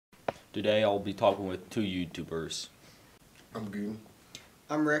Today I'll be talking with two YouTubers. I'm Goon.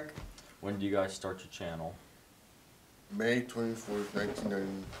 I'm Rick. When did you guys start your channel? May 24th,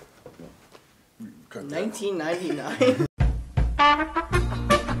 1999. 1999?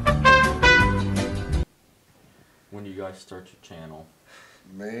 When did you guys start your channel?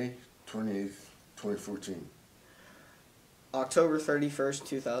 May 28th, 2014. October 31st,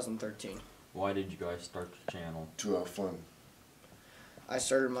 2013. Why did you guys start your channel? To have fun. I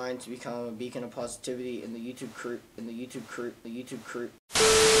started mine to become a beacon of positivity in the YouTube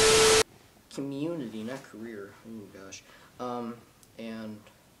community, not career. Oh gosh. And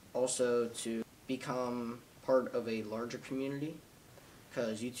also to become part of a larger community,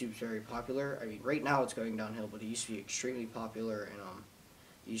 because YouTube's very popular. I mean, right now it's going downhill, but it used to be extremely popular, and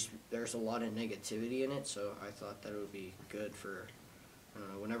there's a lot of negativity in it. So I thought that it would be good for, I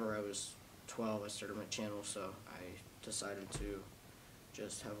don't know, whenever I was 12, I started my channel, so I decided to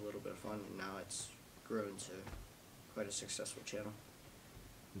just have a little bit of fun, and now it's grown to quite a successful channel.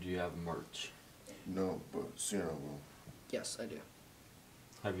 Do you have merch? No, but soon I will. Yes, I do.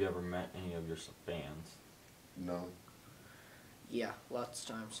 Have you ever met any of your fans? No. Yeah, lots of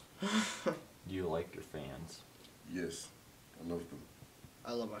times. Do you like your fans? Yes, I love them.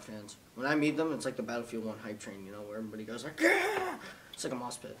 I love my fans. When I meet them, it's like the Battlefield 1 hype train, you know, where everybody goes like, yeah! It's like a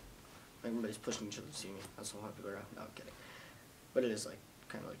mosh pit. Everybody's pushing each other to see me. That's how happy they're. No, I'm kidding. But it is like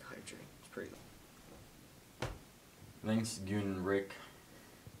kind of like a hype train. It's pretty cool. Thanks, Goon and Rick.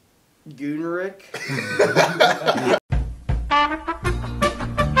 Goonrick?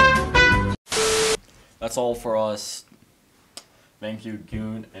 That's all for us. Thank you,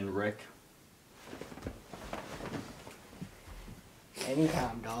 Goon and Rick.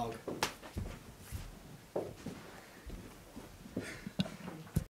 Anytime, dog.